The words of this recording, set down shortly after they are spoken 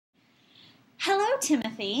Hello,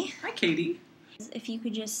 Timothy. Hi, Katie. If you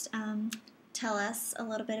could just tell us a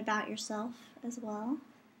little bit about yourself as well,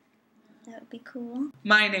 that would be cool.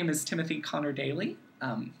 My name is Timothy Connor Dailey,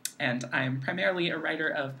 and I'm primarily a writer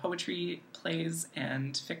of poetry, plays,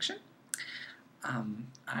 and fiction.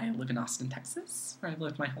 I live in Austin, Texas, where I've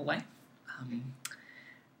lived my whole life.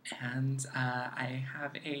 I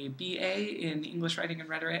have a BA in English Writing and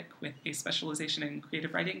Rhetoric with a specialization in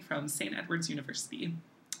creative writing from St. Edward's University.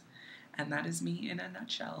 And that is me in a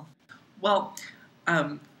nutshell. Well,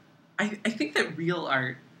 I think that real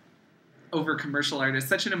art over commercial art is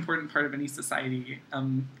such an important part of any society.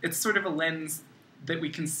 It's sort of a lens that we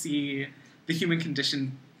can see the human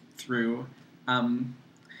condition through.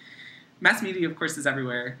 Mass media, of course, is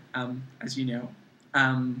everywhere, as you know.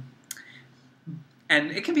 And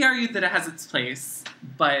it can be argued that it has its place,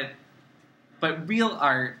 but real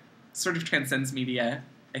art sort of transcends media,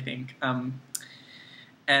 I think.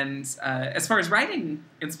 As far as writing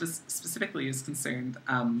specifically is concerned,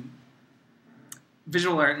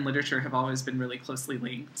 visual art and literature have always been really closely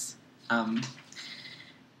linked.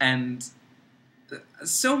 And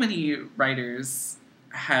so many writers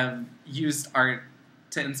have used art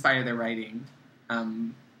to inspire their writing.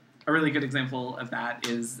 A really good example of that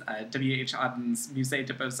is W.H. Auden's Musée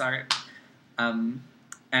des Beaux-Arts, and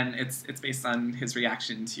it's based on his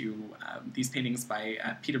reaction to these paintings by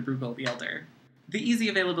Peter Bruegel the Elder. The easy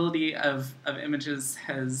availability of images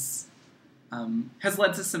has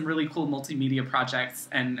led to some really cool multimedia projects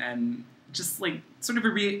and just like sort of a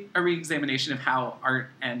re-examination of how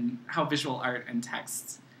visual art and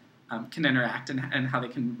text can interact and how they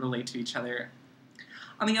can relate to each other.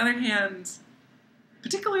 On the other hand,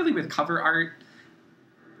 particularly with cover art,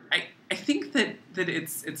 I think that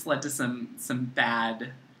it's led to some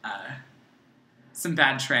bad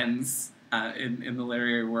trends in the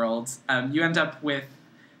literary world. You end up with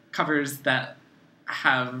covers that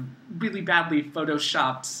have really badly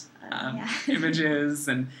photoshopped images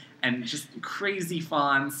and just crazy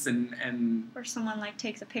fonts and Or someone like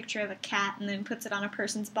takes a picture of a cat and then puts it on a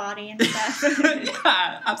person's body and stuff.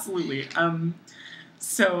 Yeah, absolutely.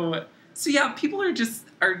 So yeah, people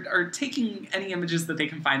are taking any images that they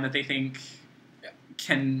can find that they think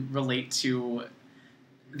can relate to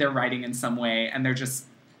their writing in some way, and they're just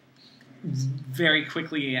very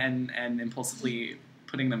quickly and impulsively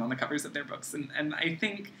putting them on the covers of their books. And I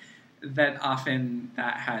think that often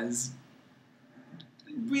that has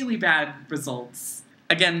really bad results.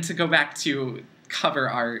 Again, to go back to cover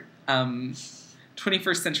art,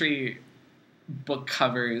 21st century book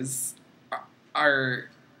covers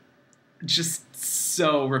are just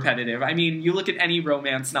so repetitive. I mean, you look at any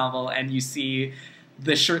romance novel and you see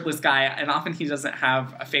the shirtless guy, and often he doesn't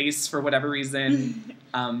have a face for whatever reason.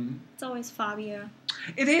 It's always Fabio.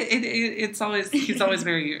 He's always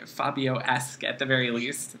very Fabio-esque at the very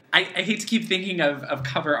least. I hate to keep thinking of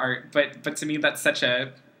cover art, but to me that's such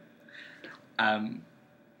a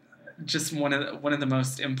just one of the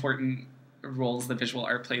most important roles that visual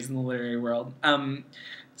art plays in the literary world.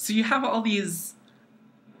 So you have all these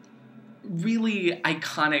really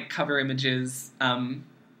iconic cover images,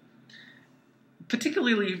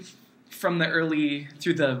 particularly from the early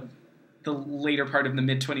through the later part of the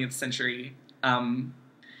mid-20th century. One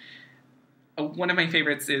of my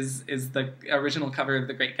favorites is the original cover of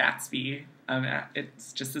The Great Gatsby.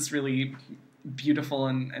 It's just this really beautiful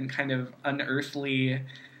and kind of unearthly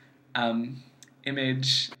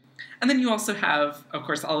image. And then you also have, of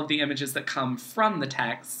course, all of the images that come from the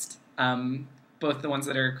text, both the ones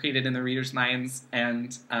that are created in the reader's minds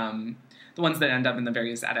and the ones that end up in the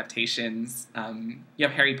various adaptations. You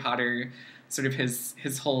have Harry Potter, sort of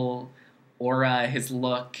his whole aura, his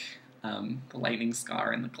look, the lightning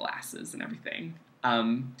scar and the glasses and everything.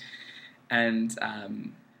 Then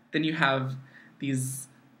you have these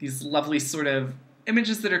lovely sort of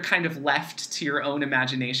images that are kind of left to your own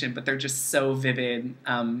imagination, but they're just so vivid.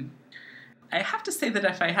 I have to say that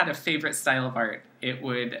if I had a favorite style of art, it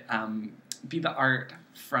would be the art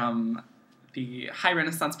from the High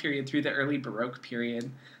Renaissance period through the early Baroque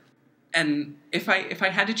period. And if I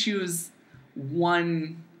had to choose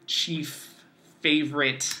one chief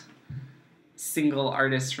favorite single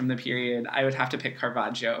artist from the period, I would have to pick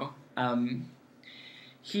Caravaggio.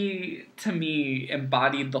 He, to me,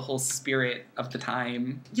 embodied the whole spirit of the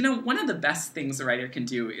time. You know, one of the best things a writer can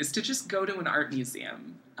do is to just go to an art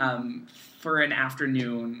museum for an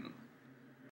afternoon